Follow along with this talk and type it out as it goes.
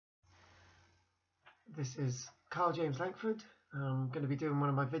This is Karl-James Langford. I'm going to be doing one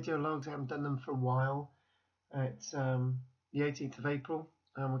of my video logs. I haven't done them for a while. It's the 18th of April,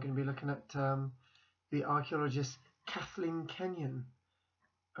 and we're going to be looking at the archaeologist Kathleen Kenyon.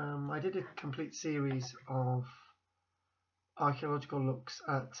 I did a complete series of archaeological looks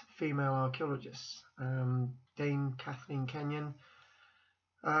at female archaeologists. Dame Kathleen Kenyon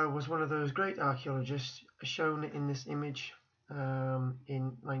was one of those great archaeologists shown in this image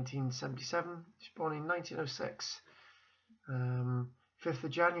in 1977. She was born in 1906, 5th of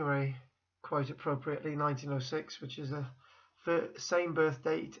January, quite appropriately, 1906, which is the same birth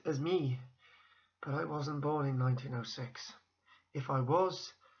date as me, but I wasn't born in 1906. If I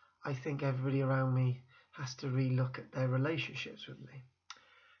was, I think everybody around me has to re-look at their relationships with me.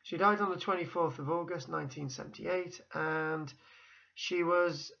 She died on the 24th of August 1978, and she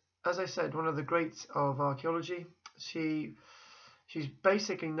was, as I said, one of the greats of archaeology. She's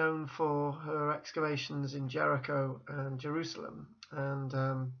basically known for her excavations in Jericho and Jerusalem,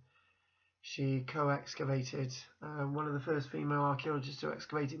 and she co-excavated one of the first female archaeologists to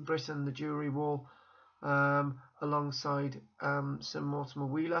excavate in Britain, the Jewellery Wall, alongside Sir Mortimer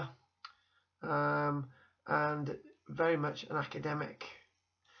Wheeler, and very much an academic.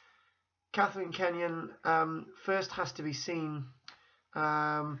 Kathleen Kenyon first has to be seen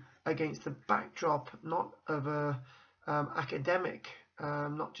against the backdrop not of a academic,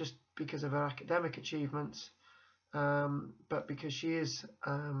 not just because of her academic achievements, but because she is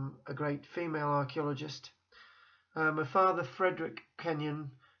a great female archaeologist. Her father, Frederick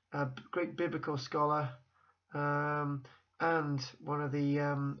Kenyon, a great biblical scholar, and one of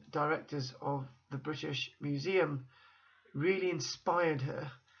the directors of the British Museum, really inspired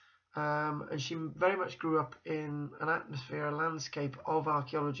her. And she very much grew up in an atmosphere, a landscape of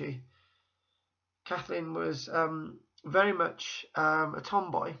archaeology. Kathleen was very much a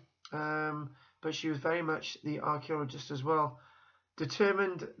tomboy, but she was very much the archaeologist as well,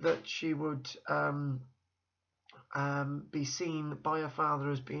 determined that she would be seen by her father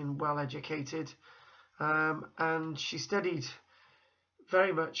as being well educated, and she studied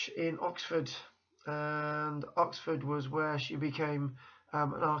very much in Oxford, and Oxford was where she became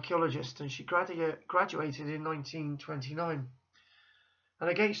an archaeologist, and she graduated in 1929. And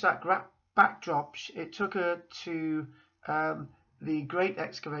against that backdrop, it took her to the great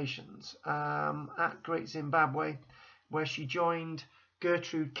excavations at Great Zimbabwe, where she joined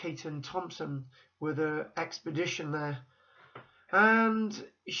Gertrude Caton Thompson with her expedition there. And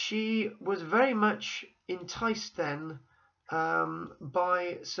she was very much enticed then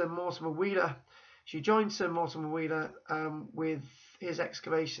by Sir Mortimer Wheeler. She joined Sir Mortimer Wheeler with his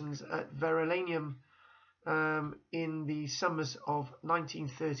excavations at Verulamium in the summers of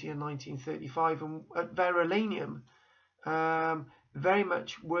 1930 and 1935, and at Verulamium, very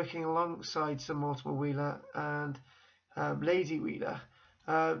much working alongside Sir Mortimer Wheeler and Lady Wheeler,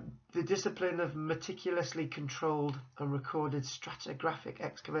 the discipline of meticulously controlled and recorded stratigraphic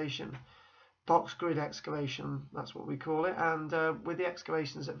excavation, box grid excavation, that's what we call it, and with the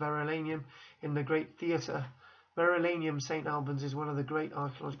excavations at Verulamium in the Great Theatre. Verulamium, St Albans, is one of the great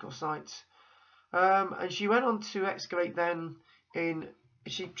archaeological sites. And she went on to excavate then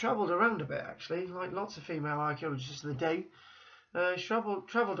she travelled around a bit actually, like lots of female archaeologists of the day. She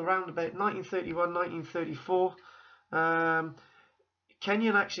travelled around about 1931, 1934.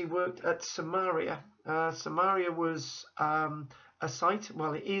 Kenyon actually worked at Samaria. Samaria was a site,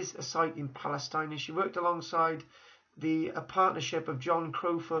 well, it is a site in Palestine, and she worked alongside a partnership of John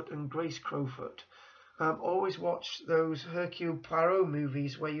Crowfoot and Grace Crowfoot. Always watch those Hercule Poirot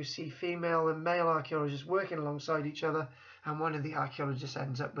movies where you see female and male archaeologists working alongside each other, and one of the archaeologists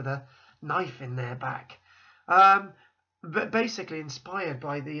ends up with a knife in their back. But basically inspired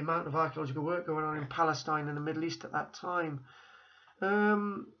by the amount of archaeological work going on in Palestine and the Middle East at that time.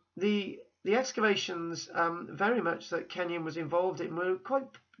 The excavations very much that Kenyon was involved in were quite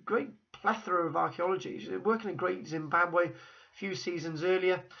great plethora of archaeology. She was working in Great Zimbabwe a few seasons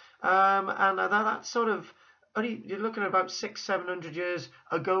earlier, and that's sort of only, you're looking at about 600-700 years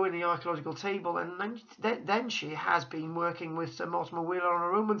ago in the archaeological table, and then she has been working with Sir Mortimer Wheeler on a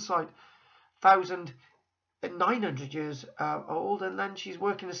Roman site, 1,900 years old, and then she's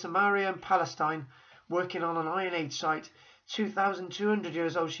working in Samaria and Palestine, working on an Iron Age site, 2,200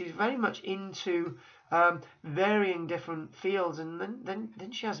 years old. She's very much into varying different fields, and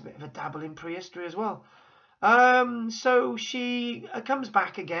then she has a bit of a dabble in prehistory as well. So she comes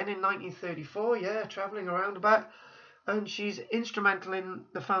back again in 1934, travelling around about, and she's instrumental in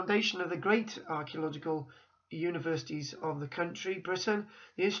the foundation of the great archaeological universities of the country, Britain,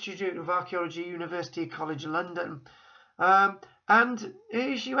 the Institute of Archaeology, University College London, and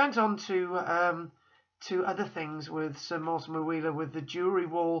she went on to to other things with Sir Mortimer Wheeler, with the Jewellery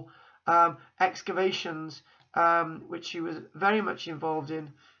Wall excavations, which she was very much involved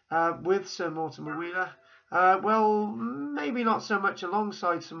in with Sir Mortimer Wheeler. Well, maybe not so much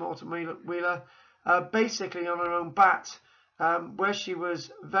alongside Sir Mortimer Wheeler, basically on her own bat, where she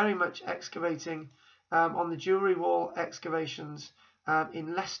was very much excavating on the Jewellery Wall excavations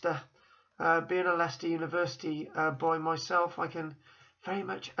in Leicester. Being a Leicester University boy myself, I can very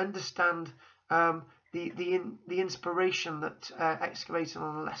much understand the inspiration that excavating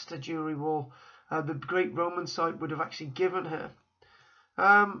on the Leicester Jewellery Wall, the great Roman site, would have actually given her.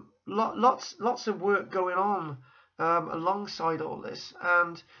 Lots of work going on alongside all this,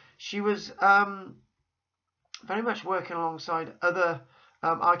 and she was very much working alongside other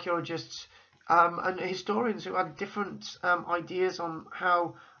archaeologists and historians who had different ideas on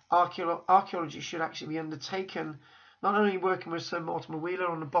how archaeology should actually be undertaken. Not only working with Sir Mortimer Wheeler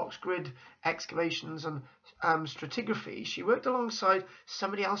on the box grid excavations and stratigraphy, she worked alongside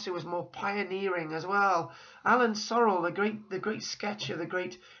somebody else who was more pioneering as well. Alan Sorrell, the great sketcher, the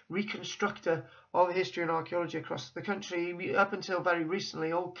great reconstructor of history and archaeology across the country. Up until very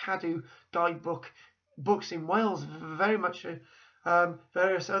recently, all Cadw books in Wales, very much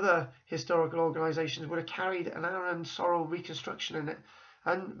various other historical organisations would have carried an Alan Sorrell reconstruction in it,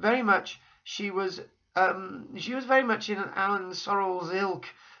 and very much she was very much in an Alan Sorrell's ilk,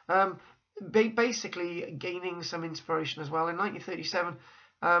 basically gaining some inspiration as well. In 1937,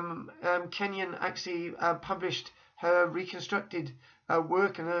 Kenyon actually published her reconstructed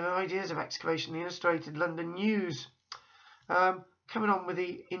work and her ideas of excavation in the Illustrated London News. Coming on with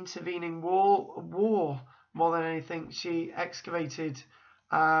the intervening war, more than anything, she excavated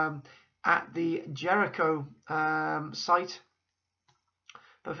at the Jericho site.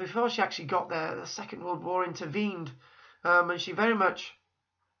 But before she actually got there, the Second World War intervened, and she very much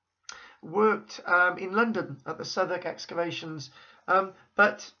worked in London at the Southwark excavations.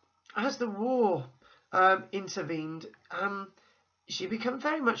 But as the war intervened, she became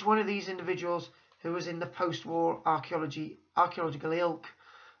very much one of these individuals who was in the post-war archaeological ilk,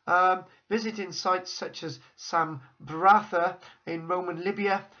 visiting sites such as Sam Bratha in Roman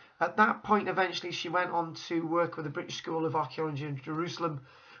Libya. At that point, eventually, she went on to work with the British School of Archaeology in Jerusalem,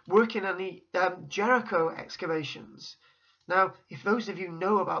 working on the Jericho excavations. Now, if those of you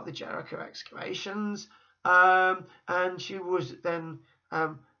know about the Jericho excavations, and she was then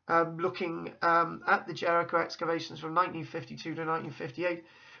looking at the Jericho excavations from 1952 to 1958,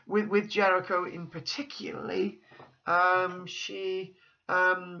 with Jericho in particularly, she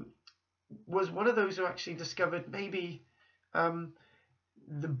was one of those who actually discovered maybe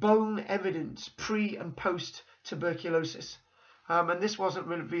the bone evidence pre and post tuberculosis, and this wasn't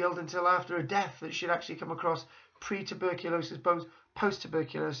revealed until after her death, that she'd actually come across pre-tuberculosis bones,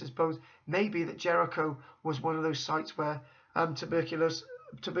 post-tuberculosis bones. Maybe that Jericho was one of those sites where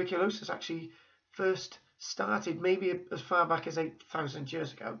tuberculosis actually first started, maybe as far back as 8,000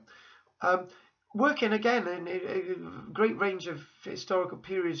 years ago. Working again in a great range of historical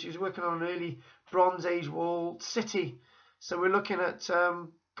periods. She was working on an early Bronze Age walled city. So we're looking at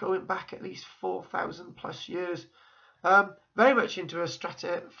going back at least 4,000 plus years. Very much into a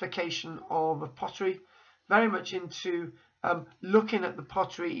stratification of pottery. Very much into looking at the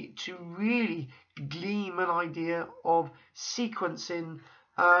pottery to really glean an idea of sequencing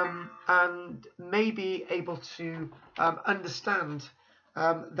and maybe able to understand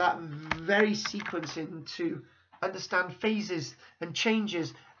that very sequencing, to understand phases and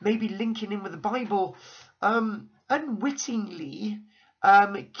changes, maybe linking in with the Bible. Unwittingly,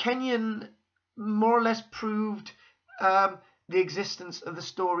 Kenyon more or less proved the existence of the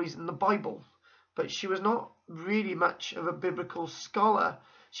stories in the Bible, but she was not really much of a biblical scholar.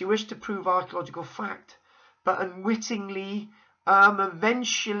 She wished to prove archaeological fact, but unwittingly,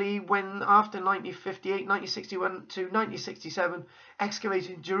 eventually, when after 1958, 1961 to 1967,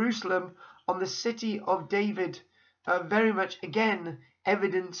 excavating Jerusalem on the city of David, very much again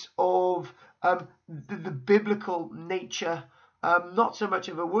evidence of the biblical nature, not so much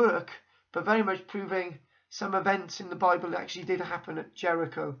of a work, but very much proving some events in the Bible that actually did happen at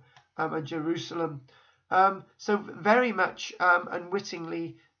Jericho and Jerusalem. So very much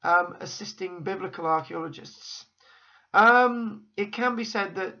unwittingly assisting biblical archaeologists. It can be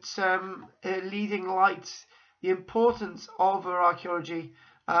said that leading light the importance of her archaeology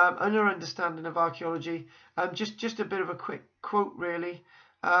and her understanding of archaeology. Just a bit of a quick quote, really.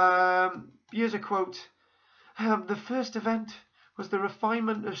 Here's a quote. The first event was the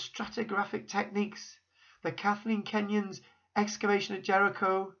refinement of stratigraphic techniques that Kathleen Kenyon's excavation at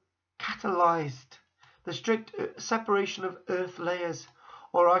Jericho catalyzed. The strict separation of earth layers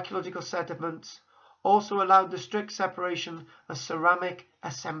or archaeological sediments also allowed the strict separation of ceramic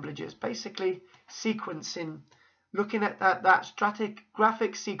assemblages, basically sequencing, looking at that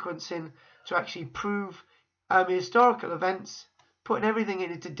stratigraphic sequencing to actually prove historical events, putting everything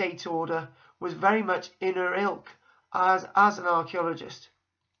into date order, was very much in her ilk as an archaeologist.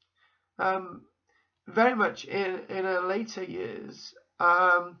 Very much in her later years,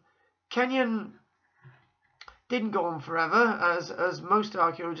 Kenyon didn't go on forever, as most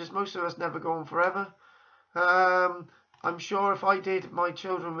archaeologists, most of us never go on forever. I'm sure if I did, my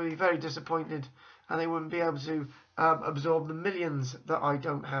children would be very disappointed and they wouldn't be able to absorb the millions that I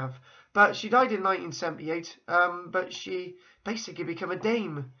don't have. But she died in 1978, but she basically became a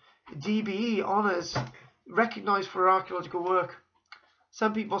dame. DBE honours, recognised for her archaeological work.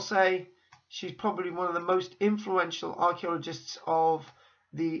 Some people say she's probably one of the most influential archaeologists of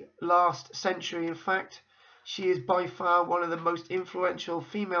the last century. In fact, she is by far one of the most influential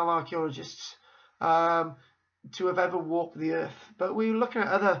female archaeologists to have ever walked the earth. But we're looking at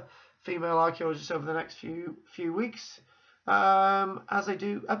other female archaeologists over the next few weeks as I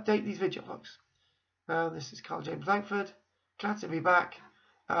do update these video vlogs. This is Karl-James Langford. Glad to be back.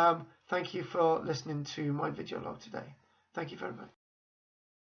 Thank you for listening to my video log today. Thank you very much.